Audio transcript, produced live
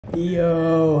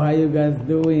Yo, how you guys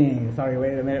doing? Sorry,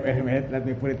 wait a minute. Let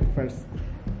me put it first.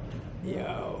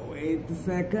 Yo, wait a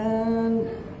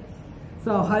second.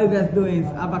 So, how you guys doing?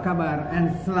 Apa kabar?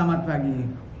 And selamat pagi.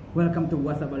 Welcome to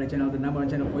What's Up Bali channel, the number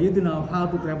one channel for you to know how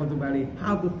to travel to Bali,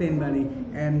 how to stay in Bali,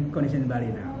 and condition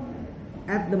Bali now.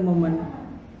 At the moment,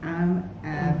 I'm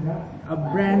at a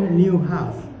brand new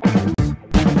house.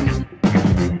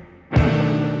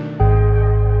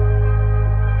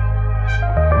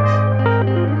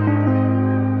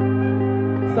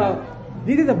 So,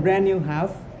 this is a brand new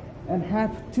house and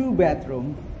have 2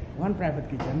 bedrooms, 1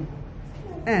 private kitchen,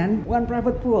 and 1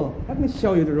 private pool. Let me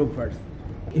show you the room first.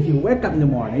 If you wake up in the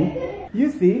morning,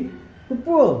 you see the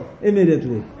pool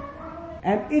immediately.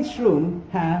 And each room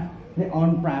have their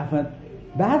own private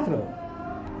bathroom.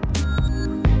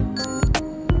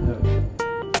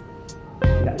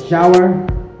 Got shower,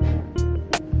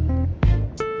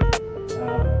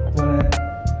 toilet,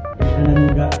 and then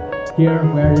you got here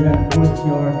where you're gonna put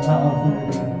your towels and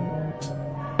everything.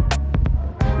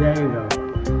 There you go.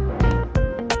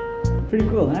 Pretty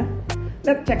cool, huh?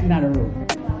 Let's check another room.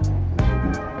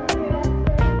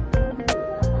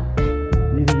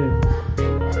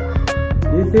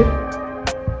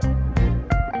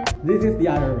 This is the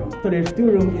other room. So there's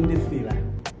 2 rooms in this villa,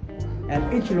 and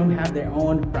each room have their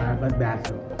own private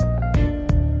bathroom.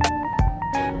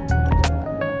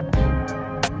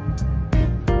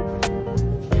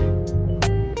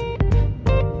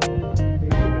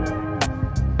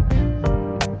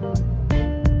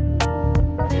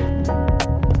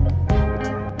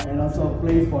 And also a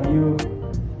place for you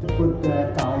to put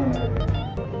the towel in there.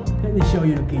 Let me show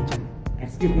you the kitchen.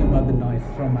 Excuse me about the noise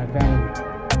from my family.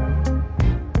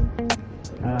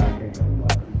 Okay.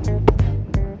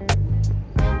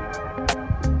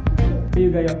 You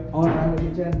got your own private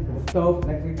kitchen, stove,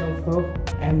 electrical stove,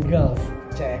 and girls,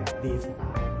 check this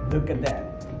out. Look at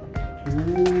that.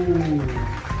 Ooh.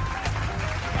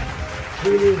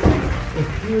 This is a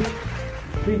huge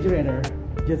refrigerator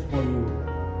just for you.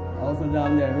 Also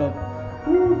down there, look.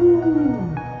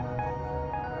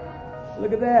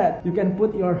 Look at that. You can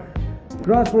put your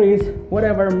groceries,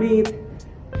 whatever, meat,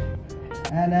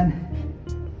 and then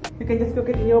you can just cook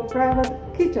it in your private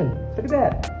kitchen. Look at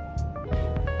that.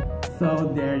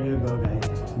 So there you go, guys.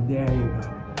 There you go.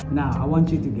 Now I want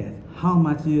you to guess how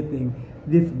much you think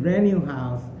this brand new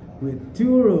house with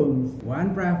 2 rooms,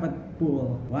 1 private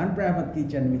pool, 1 private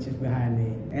kitchen, which is behind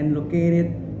me, and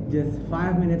located just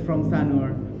 5 minutes from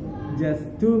Sanur, just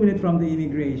 2 minutes from the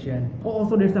immigration.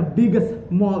 Also, there's the biggest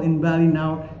mall in Bali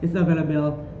now. It's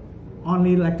available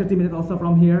only like 30 minutes also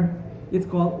from here. It's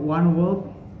called One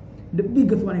World, the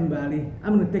biggest one in Bali.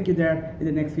 I'm gonna take you there in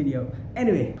the next video.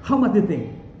 Anyway, how much do you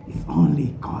think? It's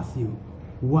only cost you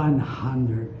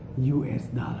 $100 US.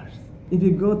 If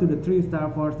you go to the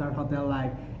 3-star, 4-star hotel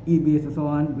like Ibis and so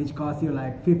on, which costs you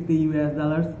like $50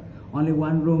 US, only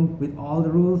 1 room with all the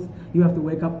rules. You have to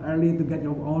wake up early to get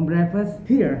your own breakfast.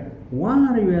 Here,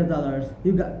 $100 US,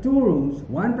 you got 2 rooms,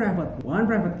 1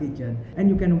 private kitchen, and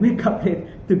you can wake up late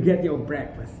to get your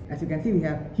breakfast. As you can see, we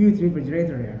have huge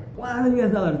refrigerator here.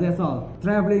 $100 US, that's all.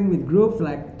 Traveling with groups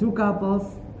like 2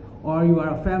 couples, or you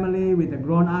are a family with a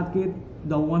grown-up kid,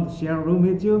 don't want to share a room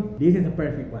with you. This is the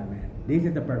perfect one, man. This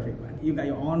is the perfect one. You got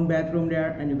your own bedroom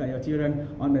there, and you got your children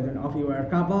on bedroom. If you are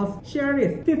couples, share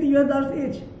this, $50 US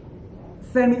each.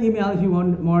 Send me email if you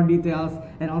want more details,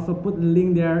 and also put the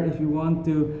link there if you want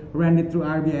to rent it through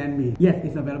Airbnb. Yes,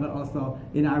 it's available also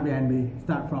in Airbnb.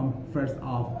 Start from 1st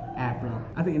of April.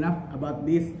 I think enough about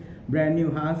this brand new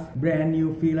house, brand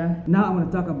new villa. Now I'm going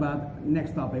to talk about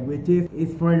next topic, which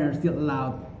is foreigners still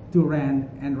allowed to rent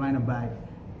and ride a bike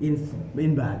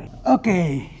in Bali?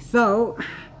 Okay, so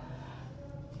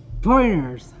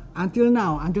foreigners until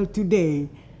now, until today,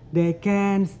 they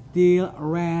can still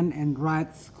rent and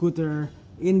ride scooter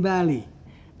in Bali.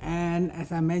 And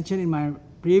as I mentioned in my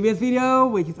previous video,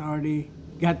 which is already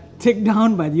got taken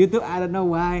down by YouTube. I don't know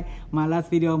why my last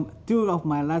video, 2 of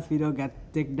my last video got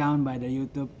taken down by the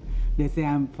YouTube. They say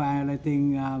I'm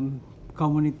violating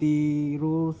community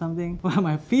rules something. Well,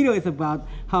 my video is about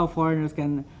how foreigners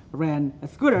can rent a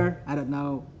scooter. I don't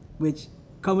know which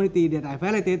community that I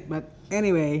violated, but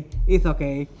anyway, it's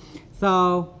okay.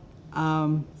 So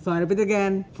I repeat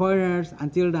again, foreigners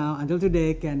until now, until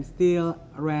today, can still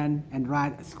rent and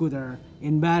ride a scooter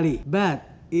in Bali. But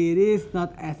it is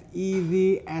not as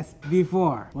easy as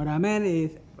before. What I meant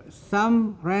is,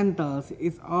 some rentals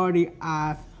is already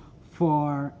asked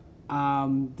for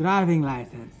driving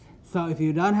license. So if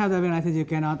you don't have driving license, you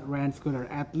cannot rent scooter.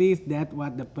 At least that's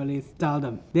what the police tell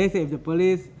them. They say if the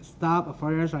police stop a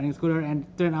foreigner riding scooter and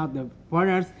turn out the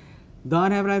foreigners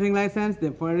don't have driving license,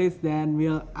 the police then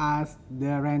will ask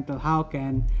the rental how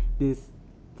can these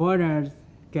foreigners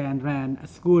can rent a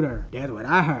scooter. That's what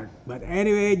I heard. But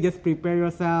anyway, just prepare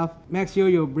yourself. Make sure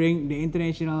you bring the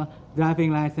international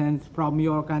driving license from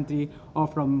your country or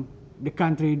from the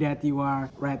country that you are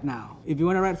right now. If you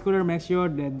want to ride scooter, make sure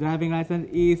the driving license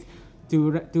is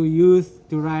to use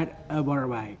to ride a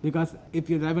motorbike. Because if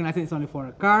your driving license is only for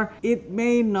a car, it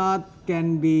may not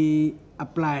can be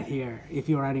applied here if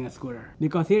you're riding a scooter.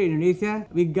 Because here in Indonesia,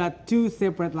 we got two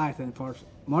separate licenses for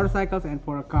motorcycles and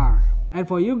for a car. And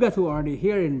for you guys who are already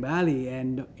here in Bali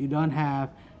and you don't have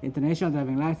international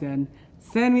driving license,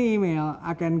 send me email.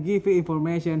 I can give you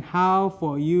information how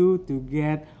for you to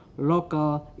get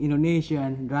local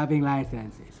Indonesian driving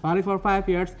license. It's valid for 5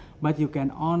 years, but you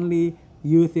can only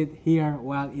use it here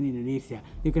while in Indonesia.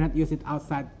 You cannot use it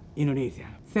outside Indonesia.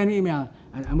 Send me email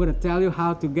and I'm going to tell you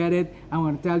how to get it. I'm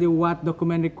going to tell you what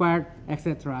document required,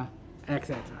 etc,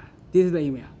 etc. This is the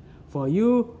email. For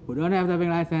you who don't have driving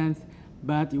license,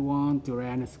 but you want to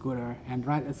rent a scooter and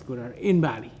ride a scooter in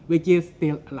Bali, which is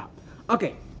still allowed.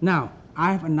 Okay, now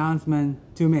I have an announcement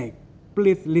to make.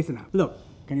 Please listen up. Look,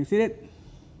 can you see it?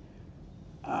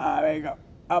 There you go.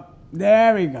 Up,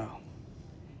 there we go.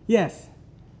 Yes,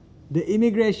 the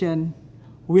immigration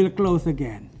will close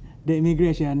again. The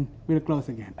immigration will close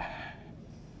again.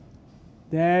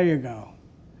 There you go.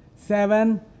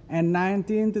 7 and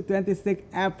 19 to 26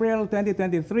 April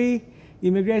 2023,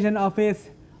 immigration office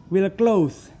will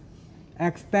close.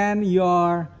 Extend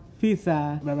your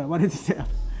visa. What did you say?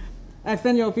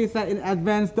 Extend your visa in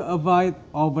advance to avoid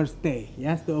overstay.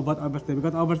 Yes, to avoid overstay,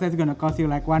 because overstay is gonna cost you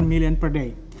like 1 million per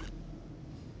day.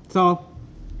 So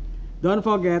don't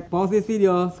forget, pause this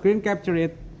video, screen capture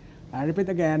it. I repeat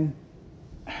again.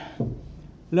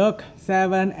 Look,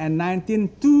 7 and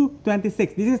 19 to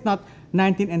 26. This is not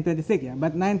 19 and 26, yeah,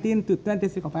 but 19 to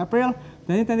 26 of April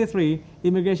 2023,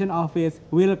 immigration office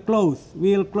will close.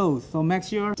 So make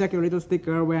sure check your little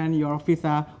sticker when your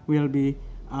visa will be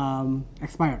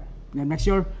expired. Then make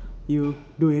sure you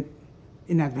do it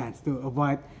in advance to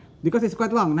avoid, because it's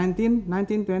quite long. 19,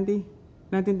 20,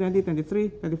 23,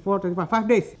 24, 25, 5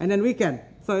 days, and then weekend.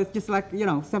 So it's just like,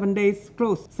 7 days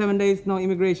close, 7 days no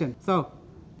immigration. So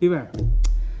beware.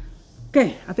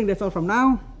 Okay, I think that's all from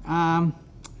now.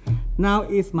 Now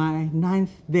is my 9th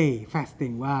day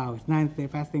fasting. Wow, it's 9th day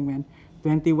fasting, man.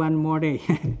 21 more days.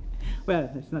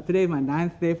 Well, it's not today, my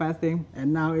 9th day fasting,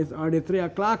 and now it's already 3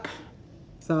 o'clock.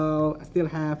 So I still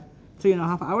have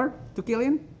 3.5 hours to kill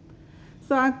in.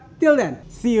 So until then,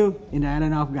 see you in the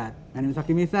island of God. My name is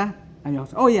Misa. I'm your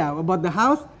host. Oh yeah, about the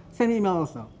house, send me email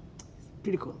also. It's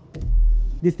pretty cool.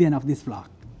 This is the end of this vlog.